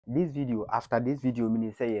this video, after this video,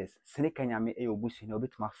 me say yes, Snake Nyame e obusu no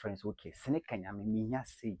bit my friends, okay. Snake Nyame me nya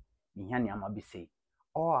say, me nya Nyama be say.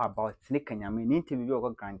 All about Snake Nyame, ni interview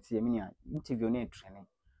or grantee, me interview na training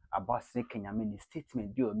about Snake Nyame, the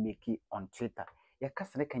statement you make it on Twitter. Ya ka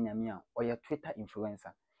Snake Nyame or your Twitter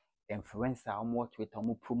influencer. Influencer or more Twitter,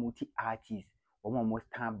 more promote artists, or more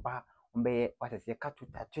stand back, what is your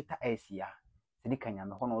Twitter SCR. Snake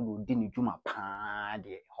Nyame, hono do dini juma pa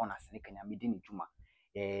de hona Snake Nyame dini juma.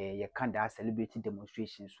 You can't celebrate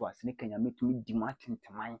demonstrations so as Snake Nyame to me demanding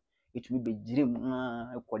to mine. It will be dream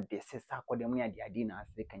called the Sessa called the money at the Adina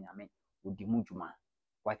Snake Nyame with the Mujuma.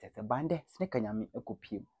 What is a band? Snake Nyame a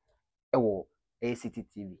copy. Oh,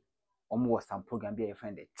 amistytv. Almost some program be a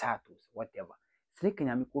friend, the titles, whatever. Snake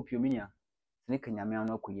Nyame copy minia. Snake Nyame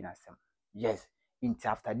no queen as them. Yes,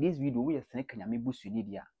 after this video, we are Snake Nyame boost you need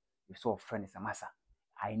ya. You saw a friend is a massa.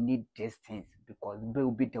 I need these things because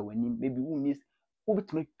they'll be there when maybe we miss. Who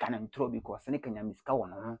to make can and throw because Snake Nyame is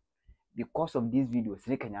cowan because of this video,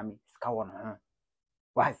 Snake Nyame is cowan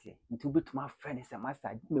why say it will be to my friend is a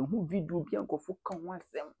master. Me who video be uncle for come once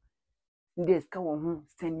them. There's cowan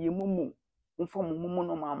send you mumu. Inform mumu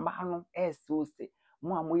no man so say.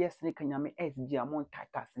 Mo yes Snake Nyame SG among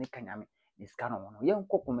tata Snake Nyame is canon. Young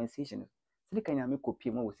conversation. Snake Nyame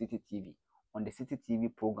copy mo City TV on the City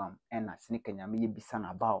TV program and Snake Nyame be son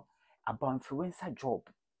about influencer job.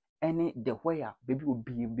 Any the where baby will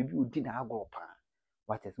did agro pan.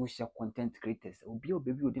 What is we share content creators? Will be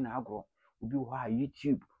baby will din agro, will be what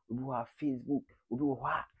YouTube, will be Facebook, will be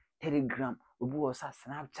what Telegram, will be also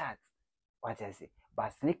Snapchat. What is it?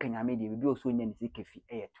 But Snake Nyame will be also in the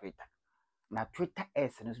cafe Twitter. Now Twitter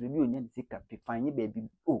is and will be on the cafe find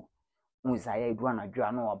baby. Oh, Muzaya do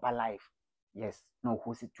an know about life. Yes, no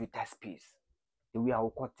host Twitter space. The way I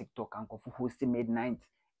will call TikTok and host midnight,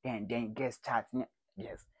 then guest chat.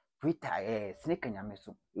 Yes. Twitter Snake Nyame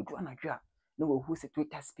so you do anadwa no who say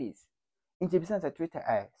Twitter space into besides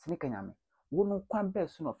Twitter Snake Nyame wo no kwan be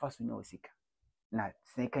so no fa so nya osika na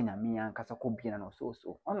Snake Nyame yan kasa ko bia na so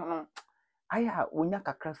no aya wonya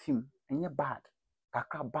kakra film enye bad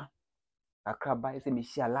kakra ba say me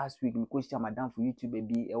share last week me ko share madam for YouTube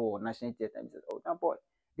baby national theater oh that boy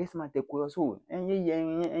this man take ko so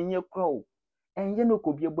enye crow enye no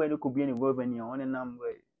ko bia boy no ko bia ne revenue on nam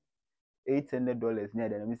 $800 near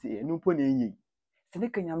them. See, no pony.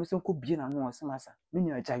 Snake Nyame so could be an one semester.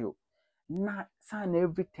 Many a jayo. Na sign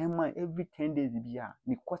every 10 months, every 10 days. Be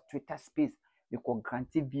me cause Twitter space, me call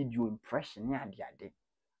granted video impression. Ya dear,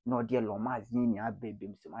 no dear Lomas, Nina, baby,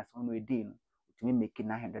 so much on a day to me making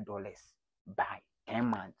 $900 by 10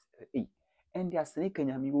 months. And their Snake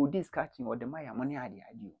Nyame will discarding or the Maya money idea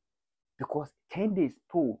because 10 days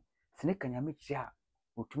pool Snake Nyame share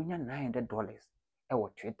will to me $900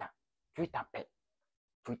 or Twitter pet,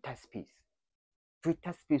 Twitter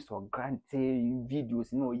space or granted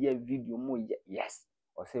videos, no video more yes,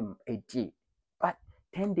 or same a day. But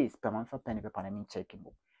 10 days per month for penny paper, I mean checking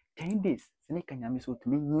book. 10 days, Snake Nyame so to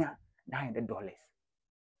me $900.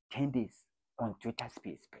 10 days on Twitter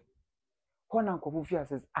space. One uncle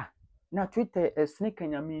says, now Twitter Snake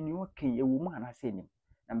Nyame you okay, a woman I say him.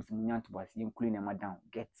 I'm saying to was including them down,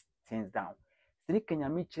 get things down. Snake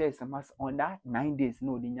Nyame chase mass on that 9 days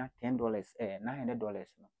no dinya $10 $900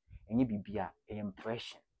 no enye bibia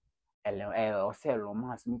impression or say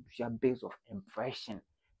romance me to base of impression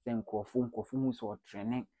then kofu mu so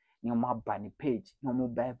training ni mo ba ni page no mo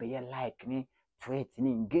ba like ni threat ni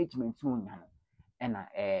engagement no nya no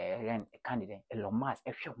na candidate Elon Musk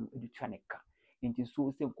ehwe ho edutua ne ka nti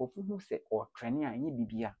so say kofu mu say or training enye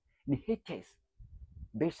bibia ni haters.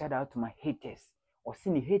 Big shout out to my haters. Or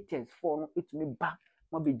see the haters for it me back.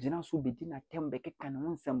 Maybe Jina so be dinner tembe can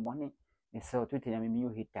one some money. And so to tell me you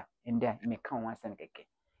hater and then me can one some keke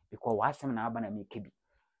because why some na abana me kebi.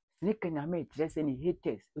 Snake Nyame just any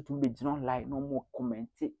haters. It will be Jina like no more comment.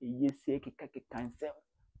 Ye say keke cancel.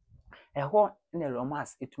 A whole in a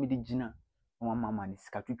romance it me the Jina. One mama is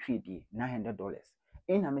cut to trade $900.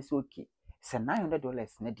 In a miss okay. Say $900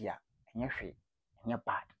 nedia and your free and your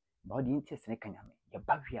bad. But the interest Snake Nyame your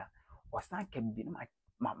barrier. Or some can be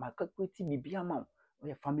my calculating be a mom or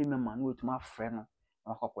a family member with my friend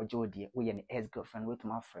or Jody, we an ex girlfriend with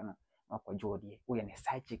my friend or Jody, we an a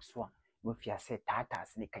side chick swan with your say tata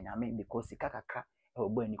Snake Nyame because the kakaka or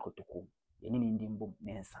Benico to come. In Indian boom,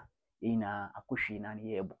 Nensa, in a cushion and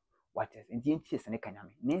yebo. What is in the interest Snake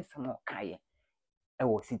Nyame? Nensa more Kaye,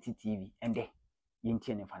 City TV, and they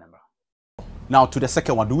Yintian Fanabra. Now to the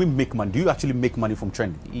second one, do we make money? Do you actually make money from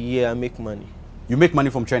trending? Yeah, I make money. You make money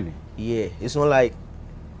from trending? Yeah, it's not like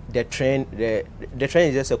the trend. The trend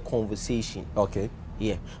is just a conversation. Okay.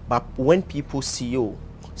 Yeah, but when people see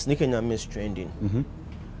Snake Nyame is trending,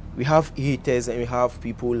 we have haters and we have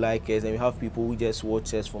people like us and we have people who just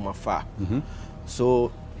watch us from afar.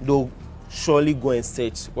 So they'll surely go and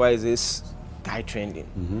search, why is this guy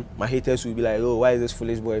trending? My haters will be like, oh, why is this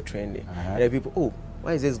foolish boy trending? And then people, oh,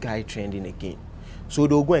 why is this guy trending again? So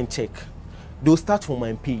they'll go and check. They'll start from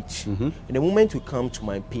my page. And the moment you come to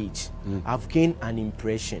my page, I've gained an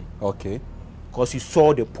impression. Okay. Because you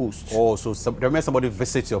saw the post. Oh, so the moment somebody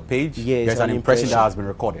visits your page, yes, there's an impression that has been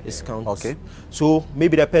recorded. It's counts. Okay. So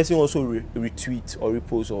maybe the person also retweet or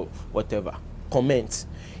repost or whatever, comment.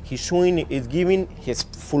 He's showing, it's giving his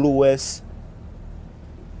followers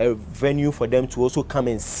a venue for them to also come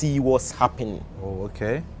and see what's happening. Oh,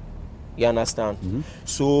 okay. You understand?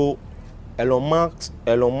 So Elon Musk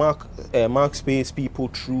pays people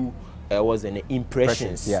through was an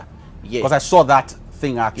impressions. Yeah. Because I saw that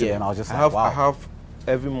thing actually, and I was just like, wow. I have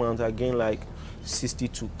every month I gain like 60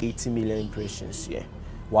 to 80 million impressions. Yeah.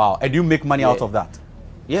 Wow. And you make money out of that?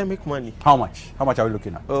 Yeah, make money. How much? How much are we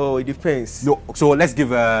looking at? Oh, it depends. No. So let's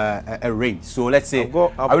give a range. So let's say,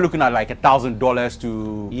 are we looking at like $1,000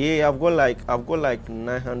 to? Yeah, I've got like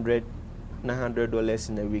 $900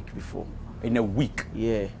 in a week before. In a week?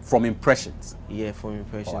 Yeah. From impressions? Yeah, from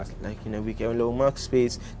impressions. Like in a week. Elon Musk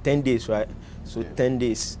space 10 days, right? So 10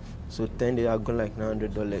 days. So 10 days I got like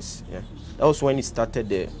 $900. Yeah. That was when it started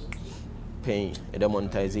the paying, the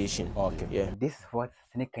monetization. Okay. Yeah. This is what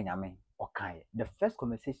Snake Nyame okay. The first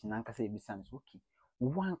conversation Nankasa Ibisan is okay.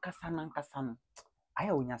 One Kasan I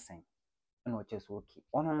own saying. No, just okay.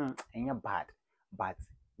 On and bad. But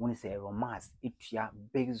when you say romance, it's your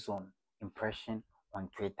based on impression on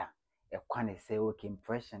Twitter. A can say okay,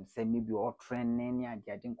 impression, say maybe all trending and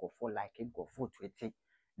I didn't go for like it, go for Twitter.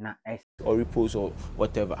 Now, or repost or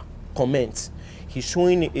whatever. Comment. He's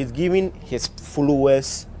showing, it's giving his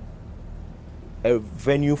followers a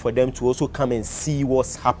venue for them to also come and see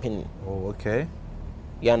what's happening. Oh, okay.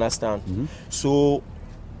 You understand? So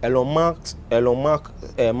Elon Musk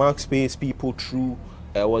pays people through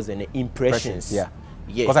was an impressions. Yeah.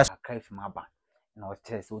 Yeah. I cry from my back. And I was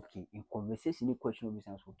just okay. In conversation, you question of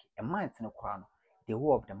business okay. A month in a crown, the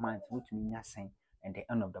whole of the month, which means nothing, and the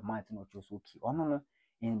end of the month, not just okay. Oh no,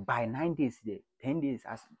 and by 9 days, 10 days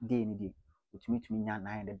as day in a day, which means me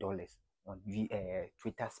 $900 on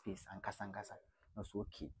Twitter space and Kasangasa. No, so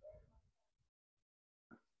okay.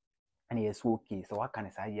 And yes, okay. So what can I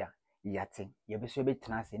say? Yeah, yachting. You be so bit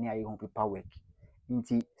trans any I home paperwork.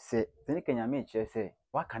 Inti say, Seneca Nyame say,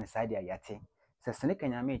 what can I say? Yeah, yachting. So Seneca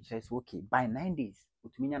Nyame says, okay, by 9 days,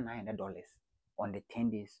 which means $900 on the 10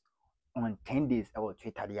 days. On 10 days, I will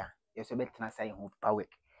Twitter. Yeah, you so bit trans I home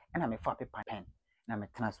paperwork. And I'm a fat paper pen. And I'm a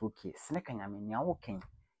trans okay. Seneca Nyame, now okay.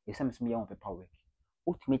 You send me on paperwork.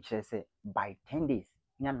 What me say by 10 days,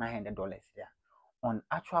 $900. Yeah. On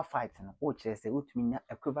actual fights, which is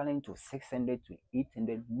equivalent to 600 to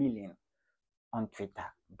 800 million on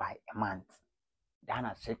Twitter by a month.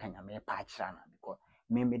 Dana second ya me patch because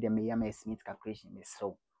maybe the me Smith calculation is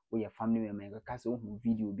so we are family member because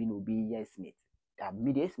video be no be yes Smith. That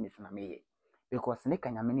media Smith na me because next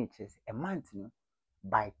ya manage a month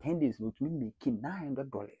by 10 days would mean making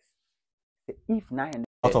 $900. If 900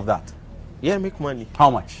 out of that. Yeah, make money. How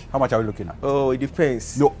much? How much are we looking at? Oh, it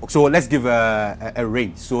depends. No. So let's give a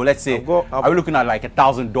range. So let's say, are we looking at like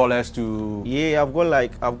 $1,000 to? Yeah, I've got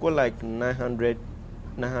like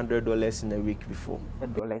 $900 in a week before.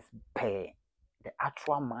 $100 per the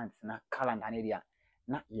actual month na calendar area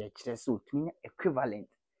na so to mean equivalent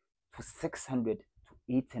to 600 to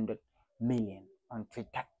 800 million on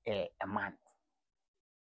Twitter a month.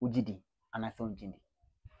 Ujidi anasa ujidi.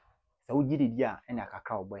 So ujidi dia ena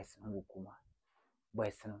kakao boys no kuma.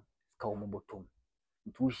 Boys no ska wo mobotom.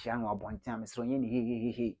 Ntu hia no abonten amesro nye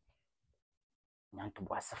ni he. Nyanto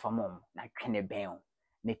boase famom na twene ben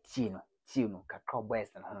na tie no kakao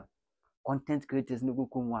boys no. Content creators no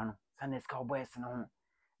kumu ano. Sanes ska boys no.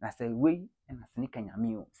 Na say we na Seneca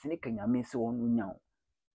Nyame o. Seneca Nyame se wonu nya o.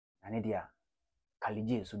 Na ne dia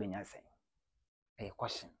kalije so benya sen.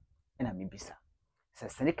 Question ena mebisa. Se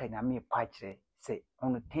Seneca Nyame pa kire say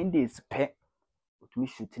on 10 days per with me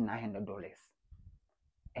shooting $900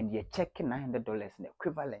 and you're checking $900 in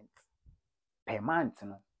equivalent per month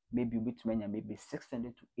no maybe with maybe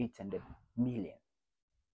 600 to 800 million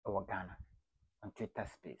over Ghana on Twitter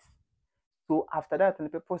space. So after that the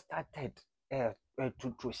people started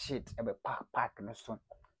to shit about park and so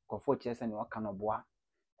for chairs and what kind of bois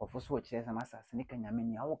for so chairs and massa Seneca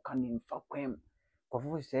Nyame how can you fuck him for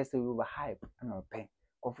chairs we were hype and pay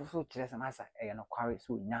for chairs and massa and quarry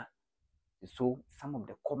so nya. So some of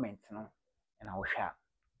the comments no and I will share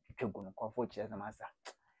chugo no for chairs and massa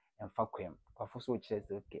and fuck him for so chairs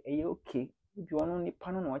okay okay if you want only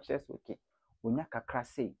panel no chairs okay Onya kakra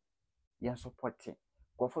say yen support it.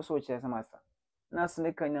 Go for so chese master. Na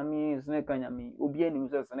snake nyame obi anim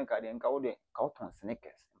so snake de nka wo de ka woton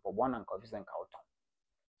sneakers. Mpo na nka ofise nka woton.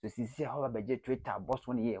 So sisi how abeje Twitter boss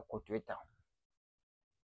won ye ko Twitter.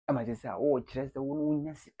 Ama je say o kire say wo no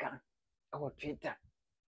nya sika e wo Twitter.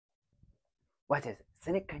 What is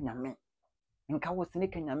snake nyame? Nka wo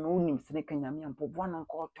snake nyame onim snake nyame mpo na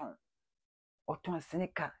nka woton. Oton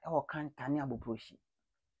snake e wo kan tane aboproshi.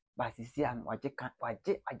 Ba sisi an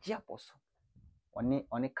waje Agyapong so.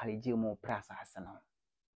 One college mo prasa hasana.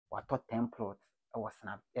 Wato 10 plots e wo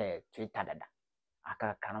snap Twitter dada.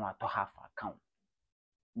 Aka kana wato half account.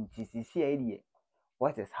 Sisi area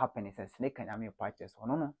what is happening is snake nyame purchase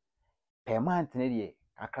no per month na dey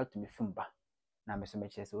aka to me fimba na me so me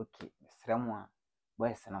chese okay sremo a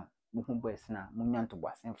boys no muhu boys na munya nto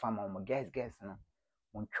boase mfa ma mo guys no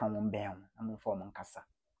mo twon mo ben na mo fo mo nkasa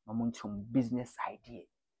na mo ntum business idea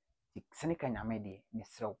snake nyame dey me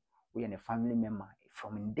srew we ne family member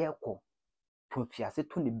from ndeko to fiase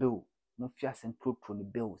to ne bill mo fiase to ne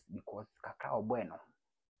bills because kakra o boy no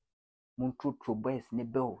mo to boys ne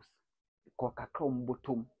bills because kakra o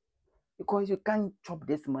mbotom because you can't chop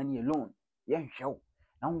this money alone. Yen hwew.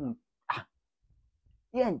 Na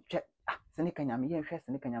yen hwe snake nyame yen hwe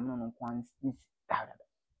snake nyame no kwan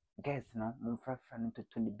guys no mo fra no to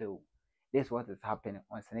the bill. This is what is happening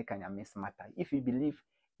on snake nyame's matter. If you believe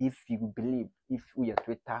if we are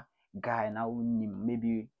Twitter guy now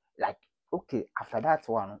maybe like okay after that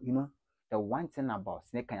one you know the one thing about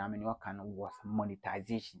snake nyame was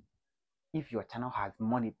monetization. If your channel has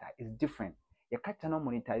monetized, it's different. You can't channel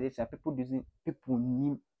monetization. People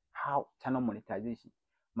need how channel monetization.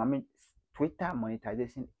 Twitter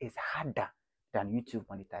monetization is harder than YouTube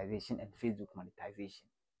monetization and Facebook monetization.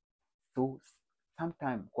 So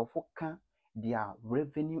sometimes their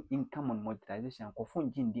revenue income on monetization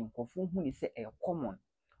common.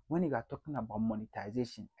 When you are talking about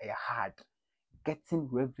monetization, hard. Getting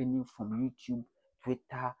revenue from YouTube,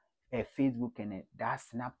 Twitter, Facebook and that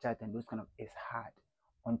Snapchat and those kind of is hard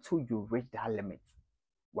until you reach that limit.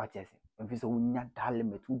 What is it? If it's a that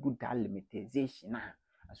limit, we do that limitization.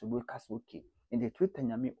 And so we cast okay. In the Twitter,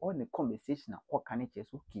 all the conversation what can it is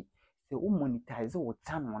okay. So we monetize our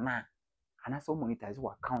channel now. And also monetize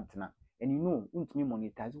our account now. And you know, we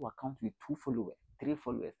monetize our account with 2 followers, 3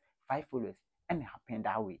 followers, 5 followers, and it happen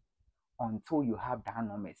that way until you have that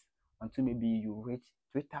numbers. Until maybe you reach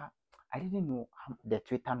Twitter. I didn't know the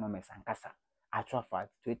Twitter numbers and kasa. Actual fact,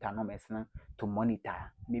 Twitter numbers to monitor.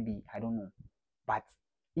 Maybe I don't know. But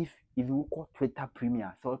if you call Twitter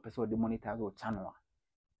Premier, so person the monitor your channel,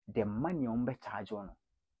 the money on be charge on.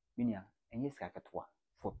 Meaning, and yes,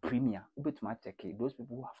 for Premier, check it. Those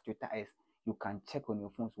people who have Twitter is you can check on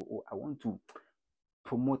your phone. So oh, I want to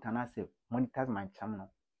promote and I say monitor my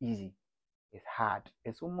channel. Easy. It's hard.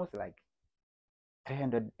 It's almost like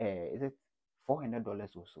 300 is it $400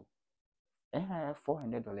 or so?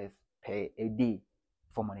 $400 per a day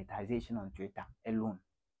for monetization on Twitter alone.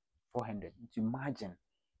 400. Imagine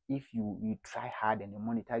if you try hard and you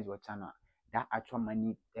monetize your channel, that actual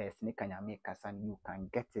money snake nyame kasa you can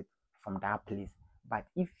get it from that place. But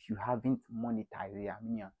if you haven't monetized it, I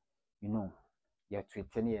mean, you know, you're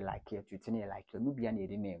tweeting it like maybe I need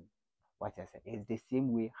a name. What I said it's the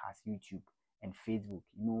same way as YouTube and Facebook.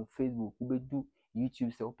 You know, Facebook we do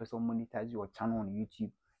YouTube so person monetize your channel on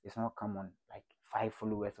YouTube. It's not common like 5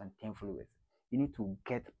 followers and 10 followers. You need to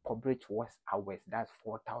get public watch hours. That's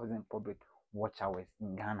 4,000 public watch hours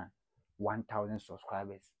in Ghana. 1,000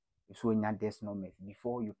 subscribers. So you need this numbers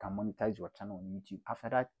before you can monetize your channel on YouTube. After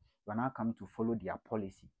that, you are now coming to follow their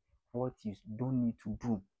policy. What you don't need to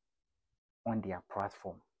do on their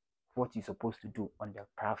platform. What you're supposed to do on their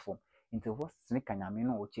platform. Into what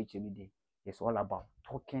it's all about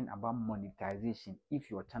talking about monetization. If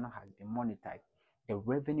your channel has been monetized, the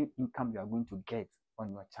revenue income you are going to get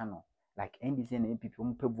on your channel, like NBC and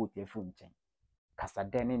people vote your phone chain. Kasa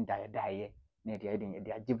then die na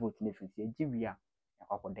they are vote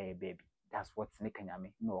baby. That's what snake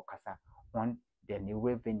nyame no kasa on the new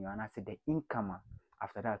revenue and I say the income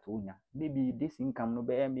after that maybe this income no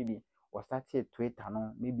be maybe or started Twitter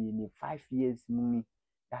no maybe in 5 years money.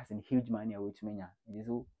 That's a huge money which menya.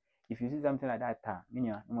 So if you see something like that,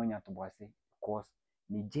 menya no money to boss because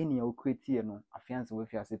the genie will create here no afiance we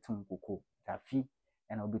fiase tum koko tafi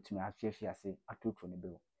and I'll be to me afiase atu from the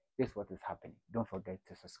bill. This is what is happening. Don't forget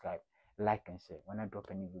to subscribe, like and share. When I drop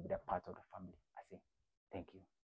any video, be that part of the family. I say thank you.